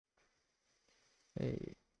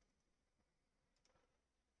Hey,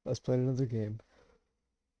 let's play another game.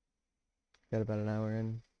 Got about an hour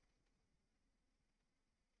in.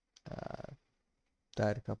 Uh,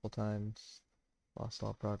 Died a couple times. Lost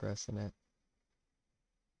all progress in it.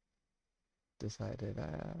 Decided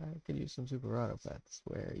I could use some super auto pets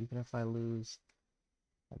where even if I lose,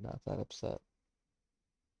 I'm not that upset.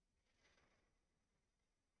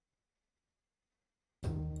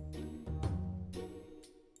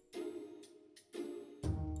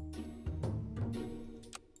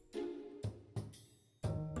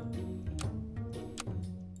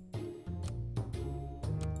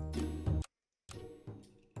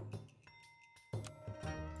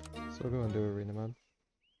 So we're going to arena mode.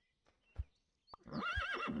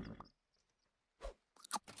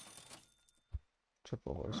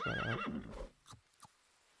 Triple horse, why not?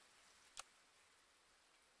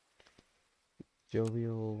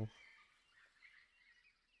 Jovial.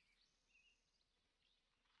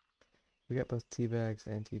 We got both teabags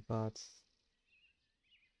and teapots.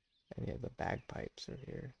 And yeah, the bagpipes are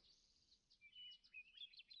here.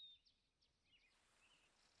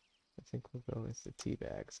 I think we'll go with the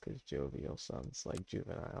teabags because jovial sounds like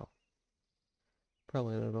juvenile.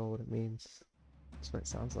 Probably don't know what it means. That's what it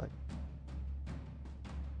sounds like.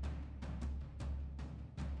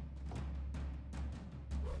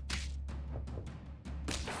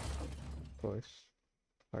 Of course.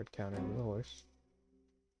 Hard counter to the horse.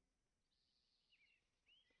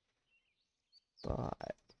 But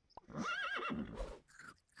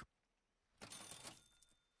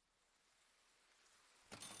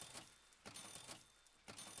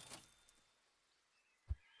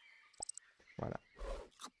why not?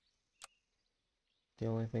 The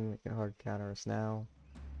only thing that can hard counter us now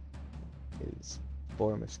is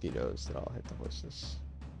 4 mosquitoes that all hit the horses.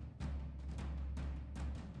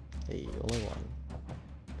 Hey, only one.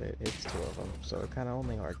 But it's 2 of them, so it kind of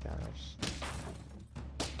only hard counters.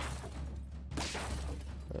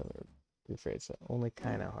 Rephrase that. Only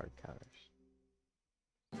kind of hard counters.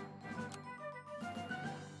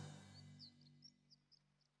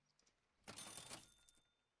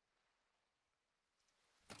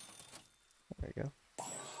 There you go.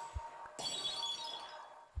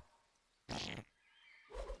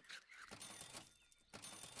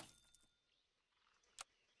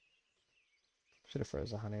 Should have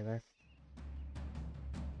froze the honey there.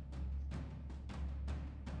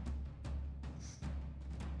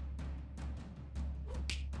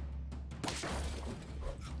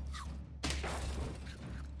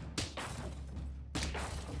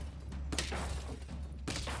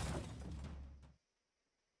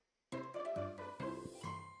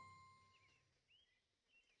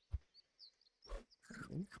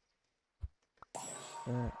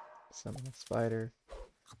 Alright, summon a spider.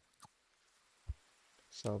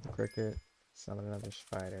 Sell the cricket. Summon another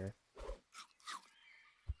spider.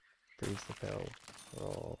 Freeze the pill.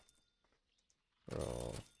 Roll.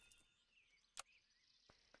 Roll.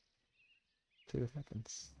 2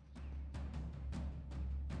 seconds.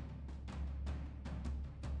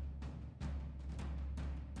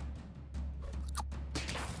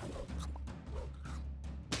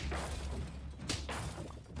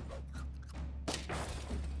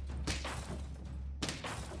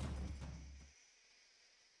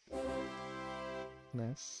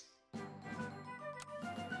 Nice.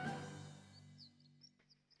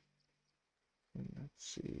 And let's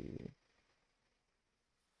see.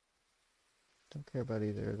 Don't care about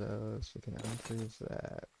either of those. We can unfreeze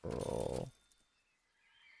that. Roll.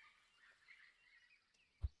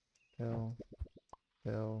 Pill.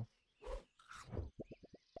 Pill.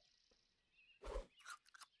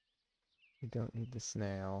 We don't need the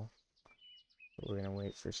snail. But we're gonna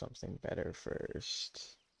wait for something better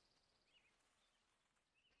first.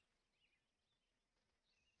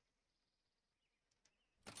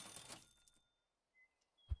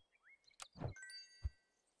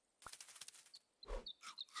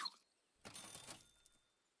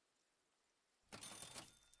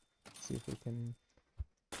 See if we can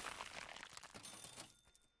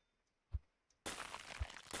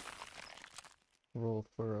roll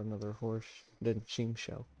for another horse. Didn't seem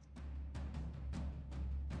show.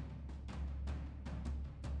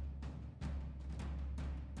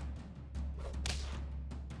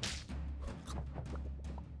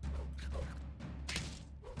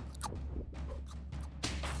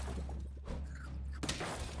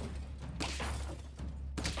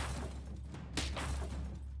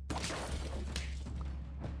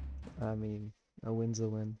 I mean, a win's a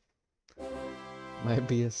win. Might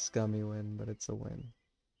be a scummy win, but it's a win.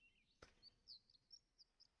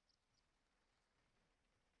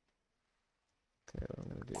 Okay, what I'm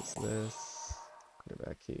gonna do is this.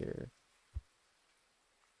 back here.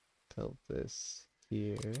 Build this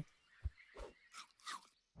here.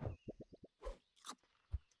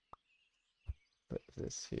 Put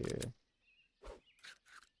this here.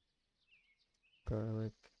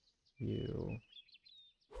 Garlic, you.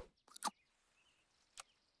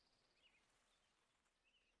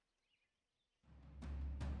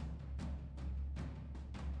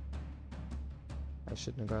 I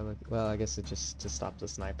shouldn't have garlic. Well, I guess it just to stop the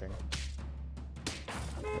sniping.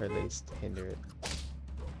 Or at least hinder it.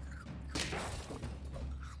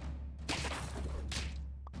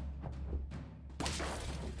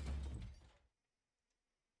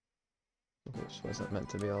 Which wasn't meant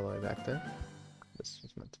to be all the way back there. This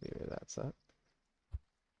was meant to be where that's at.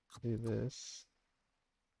 Do this.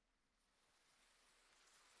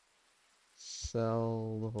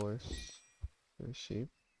 Sell the horse for the sheep.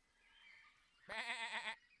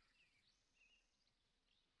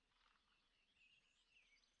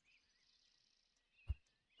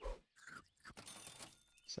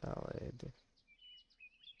 Salad.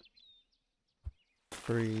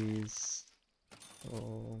 Freeze.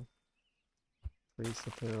 Oh. Freeze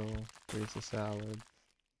the pill. Freeze the salad.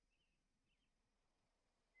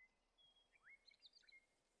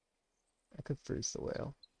 I could freeze the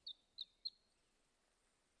whale.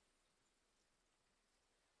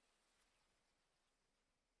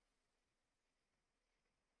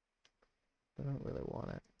 I don't really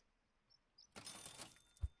want it.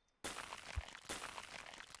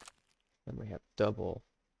 Then we have double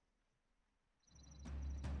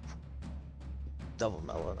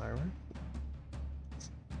melon armor.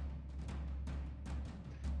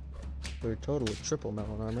 For a total of triple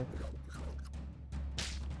melon armor.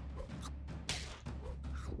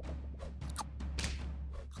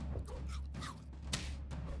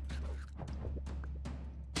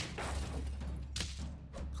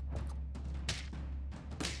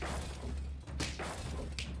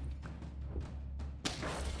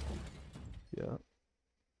 Yeah.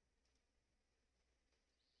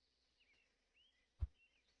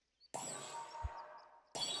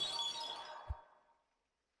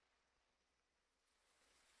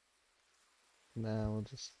 Now we'll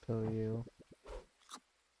just pill you.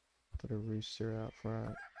 Put a rooster out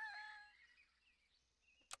front.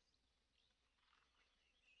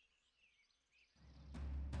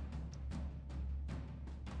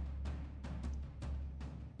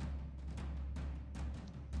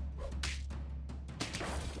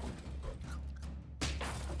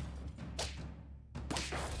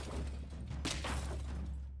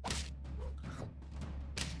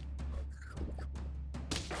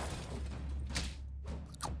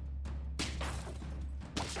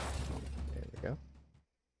 There we go.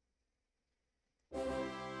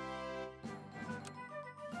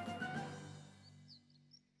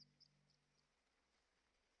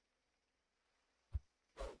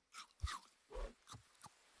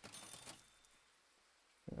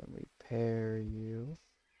 And we pair you.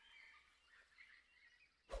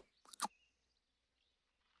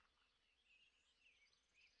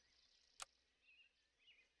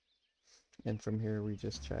 And from here we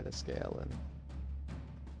just try to scale and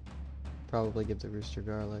probably give the rooster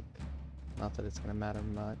garlic. Not that it's gonna matter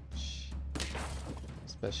much,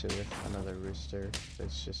 especially with another rooster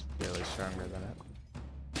that's just barely stronger than it.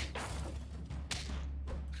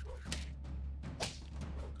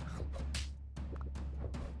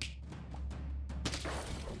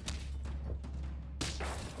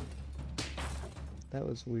 That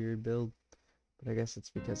was weird build, but I guess it's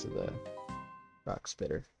because of the rock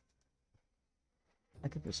spitter. I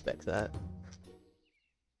could respect that.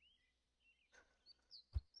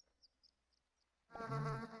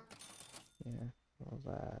 Yeah, all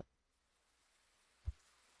that.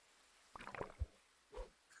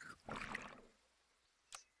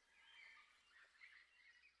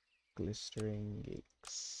 Glistering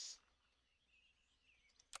geeks.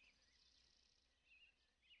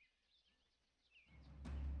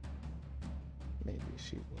 Maybe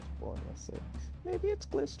she was born with it. Maybe it's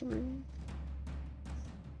glistering.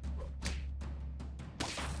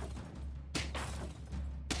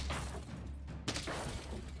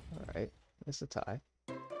 Alright, it's a tie.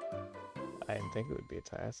 I didn't think it would be a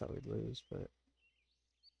tie, I thought we'd lose, but...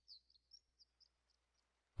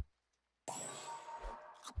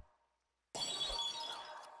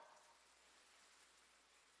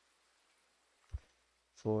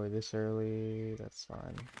 For this early, that's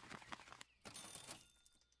fine.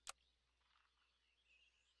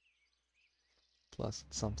 Plus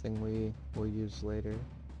it's something we will use later.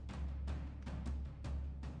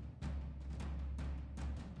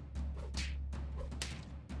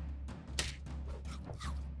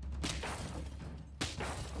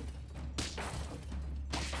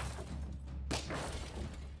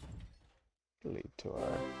 to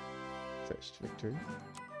our first victory.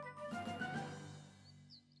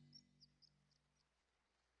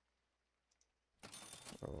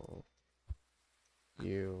 Roll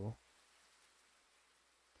you.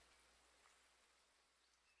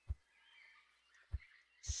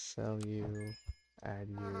 Sell you. Add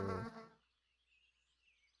you.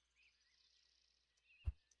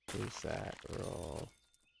 Use that. Roll.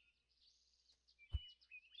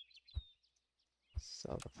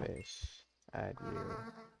 Sell the fish. Add you.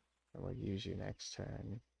 And we'll use you next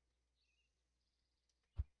turn.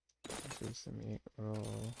 Freeze the meat.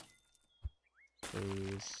 Roll.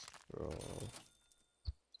 Freeze. Roll.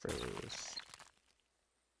 Freeze.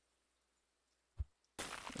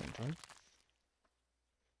 And done.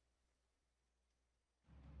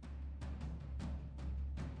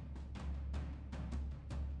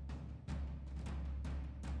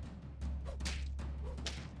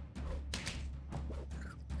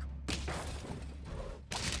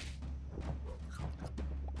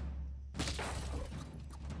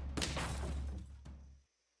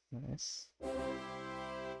 Nice.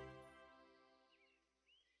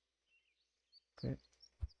 Okay.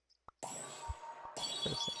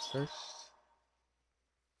 First things first.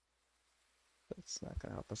 That's not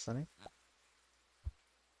gonna help us any.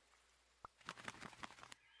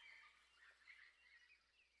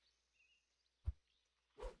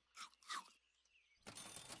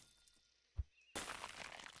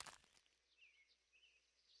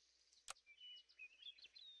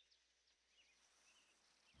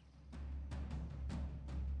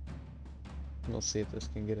 We'll see if this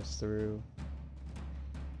can get us through.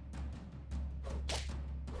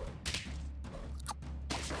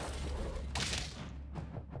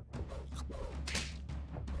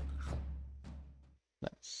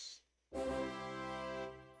 Nice.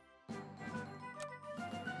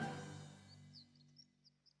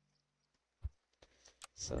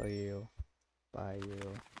 Sell you, buy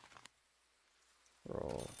you,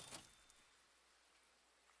 roll.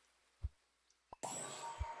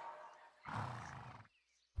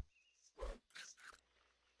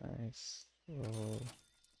 Nice. Roll.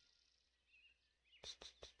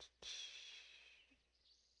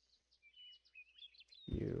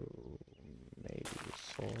 You may be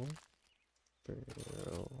sold.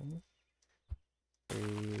 Roll.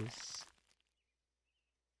 Freeze.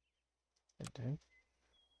 Enter.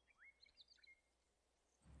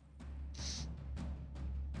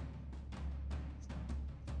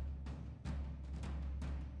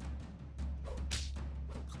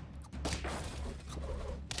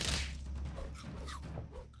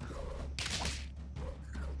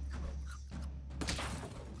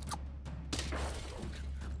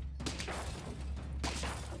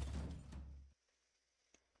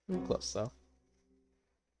 We're close though.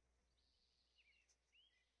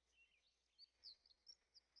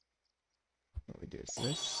 What we do is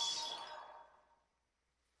this.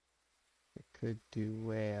 We could do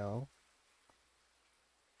whale.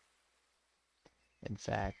 In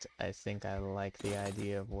fact, I think I like the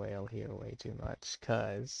idea of whale here way too much,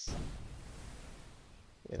 because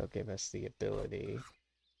it'll give us the ability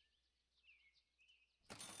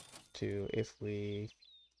to, if we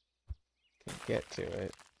can get to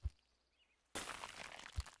it,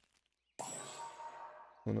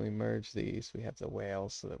 when we merge these, we have the whale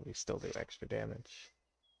so that we still do extra damage.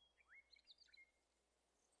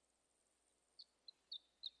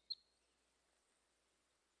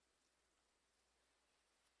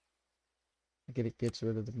 I get it gets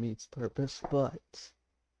rid of the meat's purpose, but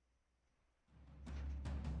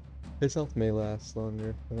his health may last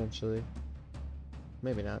longer eventually.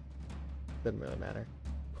 Maybe not. Doesn't really matter.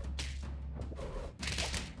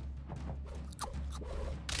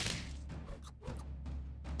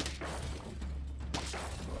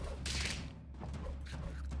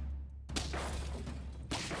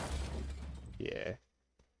 Yeah.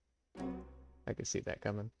 I could see that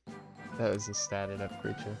coming. That was a statted up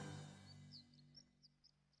creature.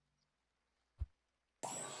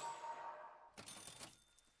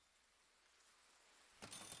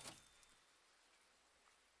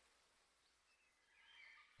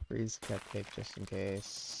 Freeze the cupcake just in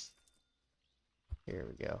case. Here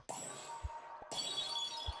we go.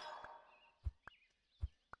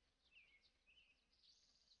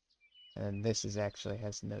 And this is actually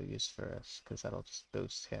has no use for us, because that'll just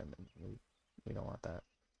boost him, and we don't want that.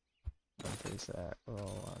 Freeze that.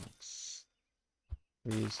 Roll once.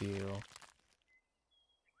 Freeze you.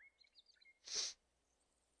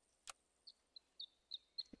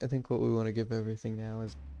 I think what we want to give everything now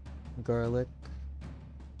is garlic.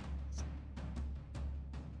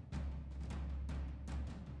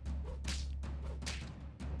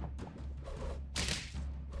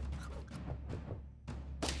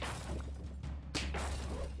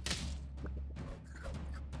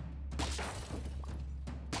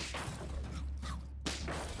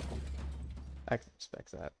 I can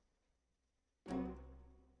respect that.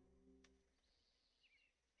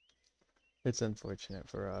 It's unfortunate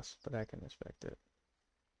for us, but I can respect it.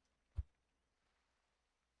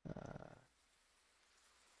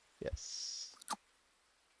 Yes.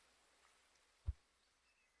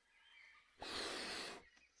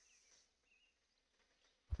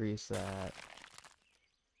 Freeze that.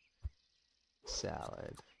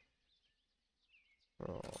 Salad.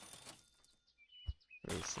 Roll.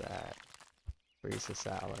 Freeze that. Freeze the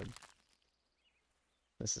salad.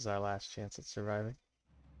 This is our last chance at surviving.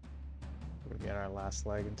 We're gonna get our last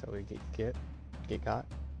leg until we get caught.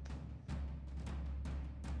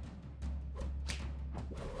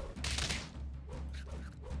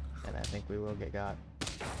 And I think we will get got.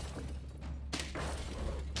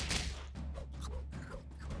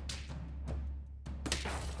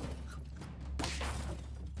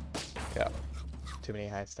 Yeah. Too many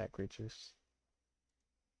high stack creatures.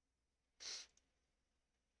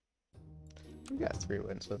 We got 3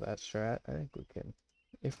 wins with that strat. I think we can,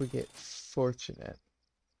 if we get fortunate,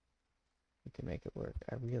 we can make it work.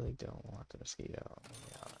 I really don't want the mosquito, I'll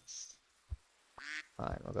be honest.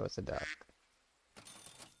 Fine, we'll go with the duck.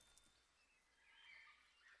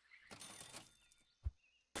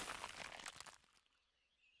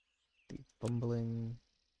 The bumbling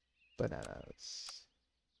bananas.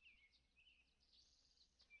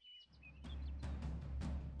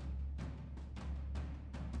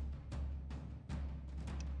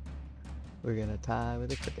 We're gonna tie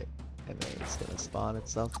with a cricket, and then it's gonna spawn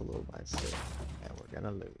itself a little monster, and we're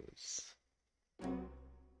gonna lose.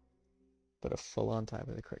 But a full-on tie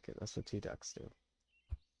with a cricket, that's what 2 ducks do.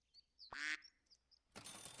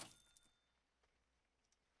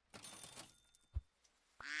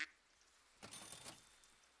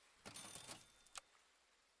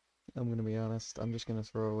 I'm gonna be honest, I'm just gonna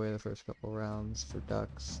throw away the first couple rounds for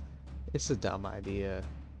ducks. It's a dumb idea,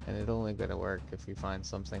 and it's only gonna work if we find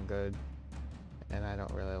something good, and I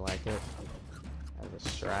don't really like it as a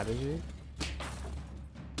strategy.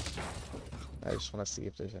 I just want to see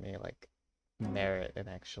if there's any, like, merit in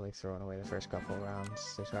actually throwing away the first couple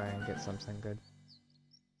rounds to try and get something good.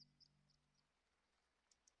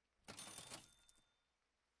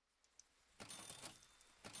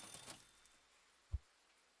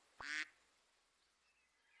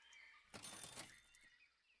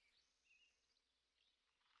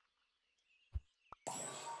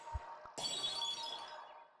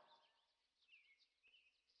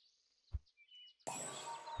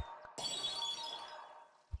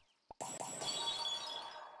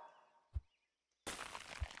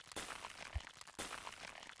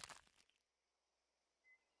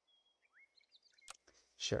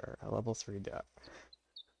 Sure, a level 3 duck.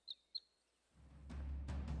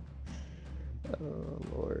 Oh,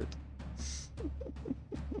 Lord.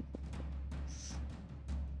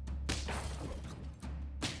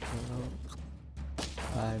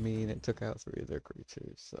 I mean, it took out 3 of their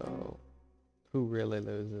creatures, so who really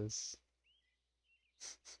loses?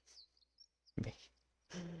 Me.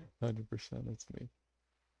 100% it's me.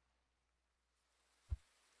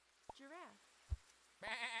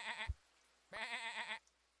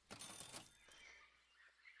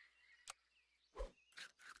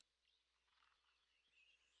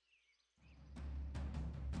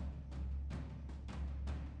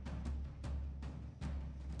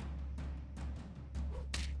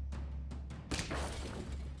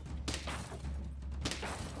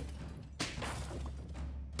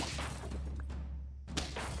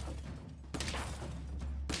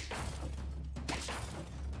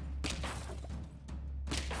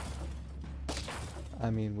 I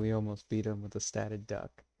mean, we almost beat them with a statted duck.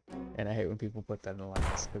 And I hate when people put that in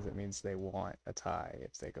last, because it means they want a tie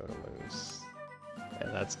if they go to lose.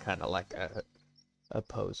 And that's kind of like a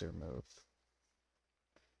poser move.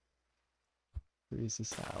 Freeze the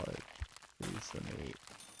salad. Freeze the meat.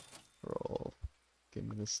 Roll. Give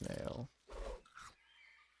me the snail.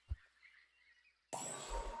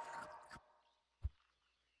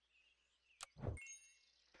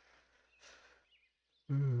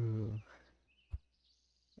 Ooh.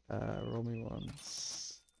 Roll me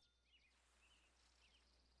once.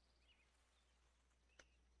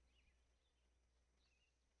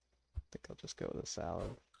 I think I'll just go with a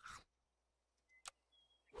salad.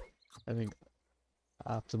 I think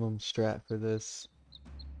optimum strat for this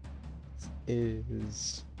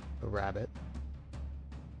is a rabbit.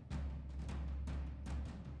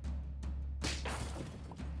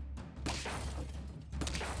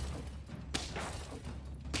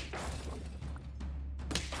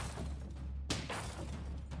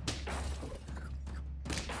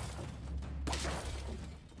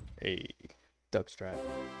 A duck strat.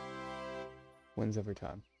 Wins every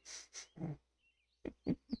time.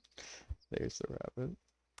 There's the rabbit.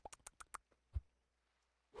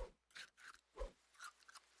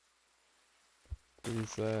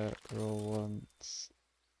 Freeze that, roll once.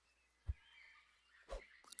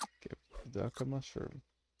 Give the duck a mushroom.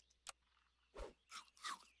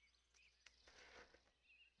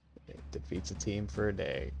 It defeats a team for a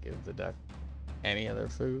day. Give the duck any other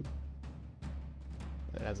food.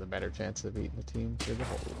 It has a better chance of beating the team for the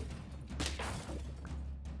whole.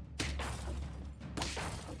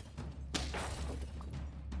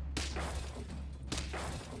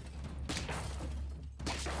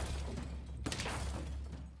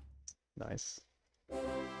 Nice.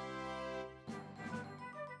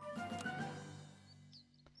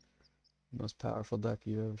 Most powerful duck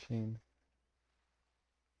you've ever seen.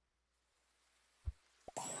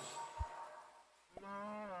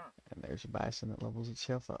 And there's your bison that levels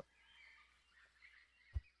itself up.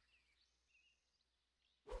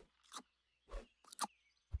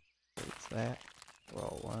 Freeze that.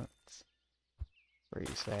 Roll once.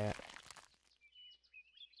 Freeze that.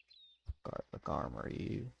 Garlic armor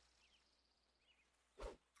you.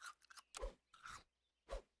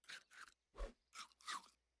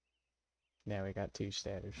 Now we got 2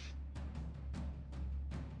 status.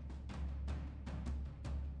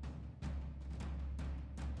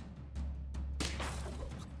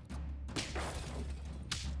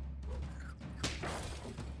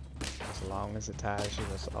 As long as it ties you,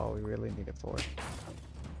 that's all we really need it for.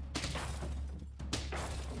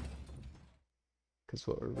 Because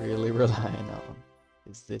what we're really relying on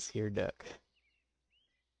is this here duck.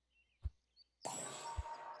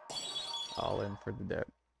 All in for the duck.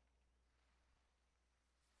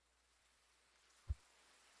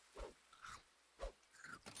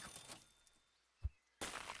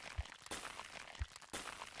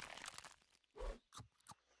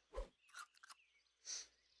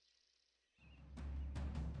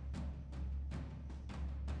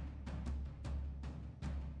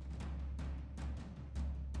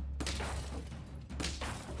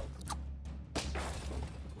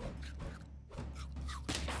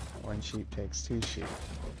 One sheep takes 2 sheep.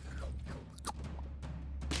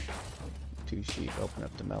 2 sheep open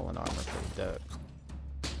up the melon armor for the duck.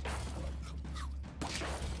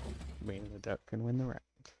 Meaning the duck can win the round.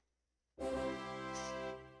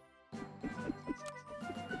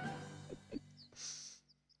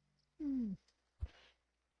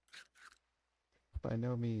 By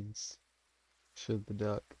no means should the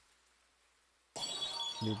duck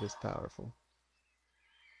be this powerful.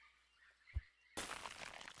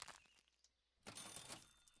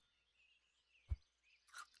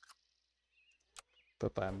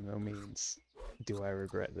 But by no means do I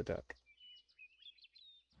regret the duck.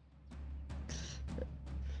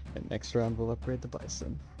 And next round we'll upgrade the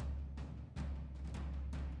bison.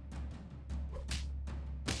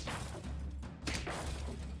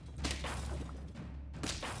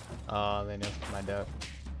 Oh, they nerfed my duck.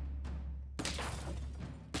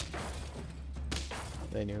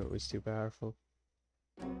 They knew it was too powerful.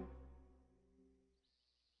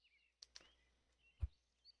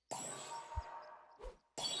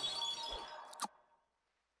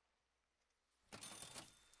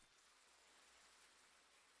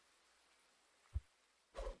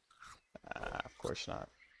 Of course not.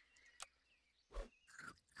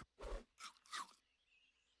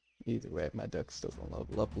 Either way, my duck's still gonna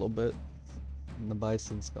level up a little bit. And the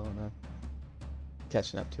bison's gonna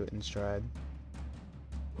catching up to it in stride.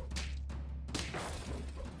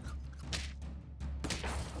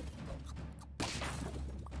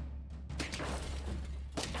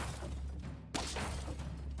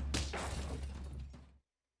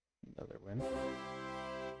 Another win.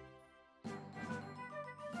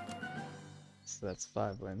 So that's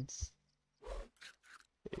 5 wins.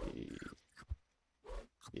 Hey.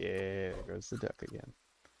 Yeah, there goes the duck again.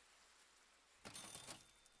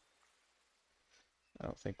 I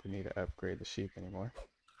don't think we need to upgrade the sheep anymore.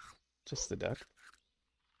 Just the duck.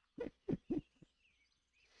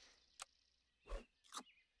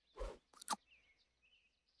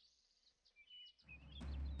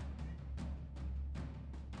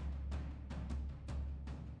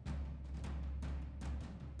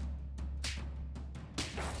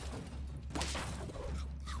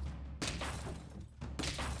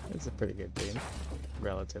 It's a pretty good team,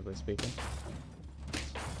 relatively speaking.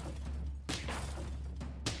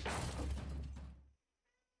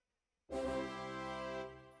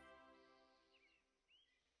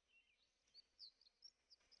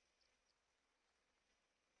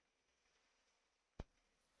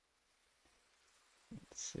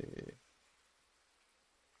 Let's see.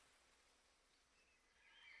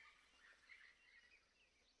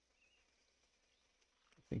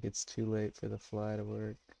 think it's too late for the fly to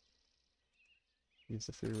work. Use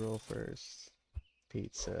the food roll first.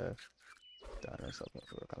 Pizza. Done or something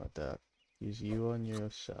to work on the duck. Use you on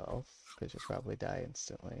yourself, because you'll probably die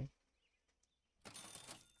instantly.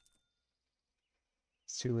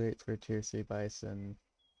 It's too late for tier 3 bison.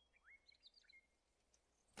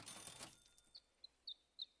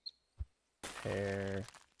 Pear.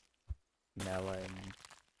 Melon.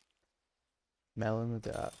 Melon the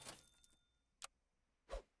duck.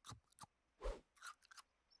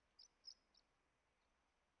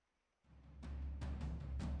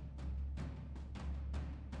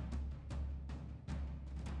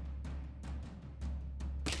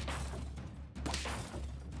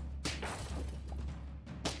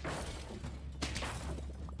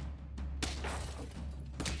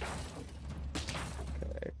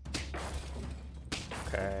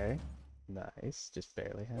 Okay. Nice. Just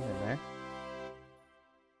barely hung in there.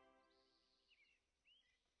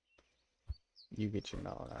 You get your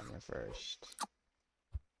melon armor first.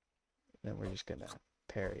 Then we're just gonna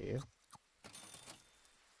parry you.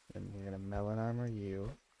 Then we're gonna melon armor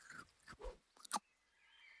you.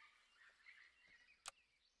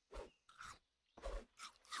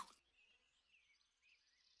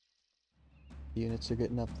 Units are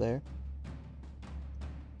getting up there.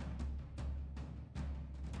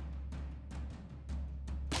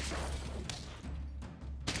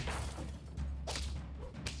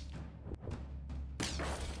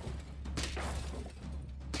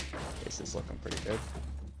 This is looking pretty good.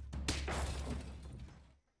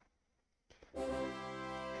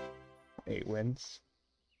 Eight wins.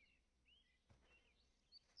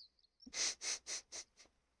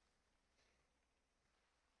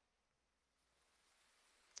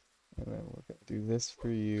 And then we're gonna do this for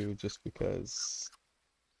you just because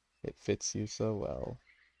it fits you so well.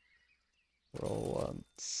 Roll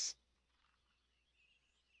once.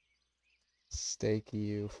 Stake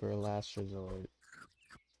you for a last resort.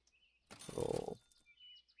 Roll.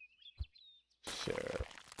 Sure.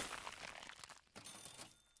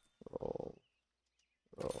 Roll.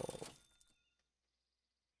 Roll.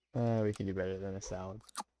 We can do better than a salad.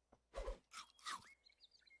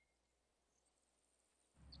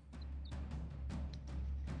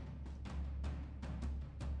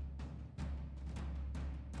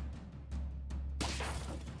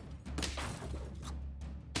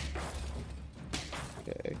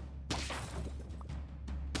 Okay.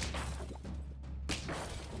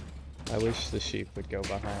 I wish the sheep would go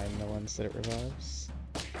behind the ones that it revives.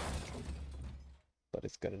 But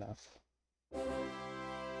it's good enough. Are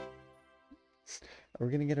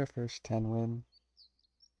we gonna get our first 10 win?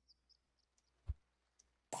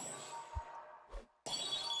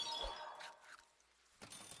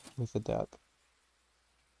 With a duck.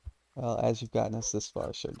 Well, as you've gotten us this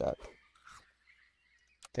far, sure duck.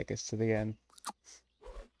 Take us to the end.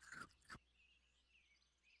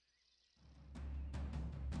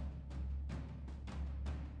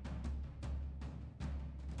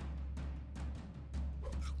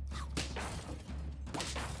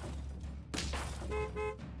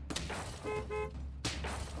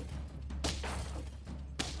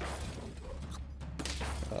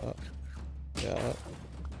 Yeah.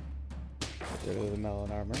 Get rid of the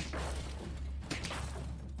melon armor.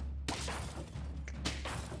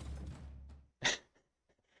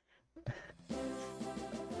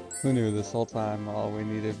 Who knew this whole time all we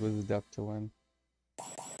needed was a duck to win?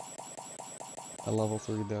 A level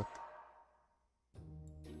 3 duck.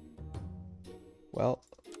 Well,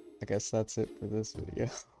 I guess that's it for this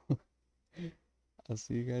video. I'll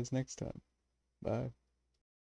see you guys next time. Bye.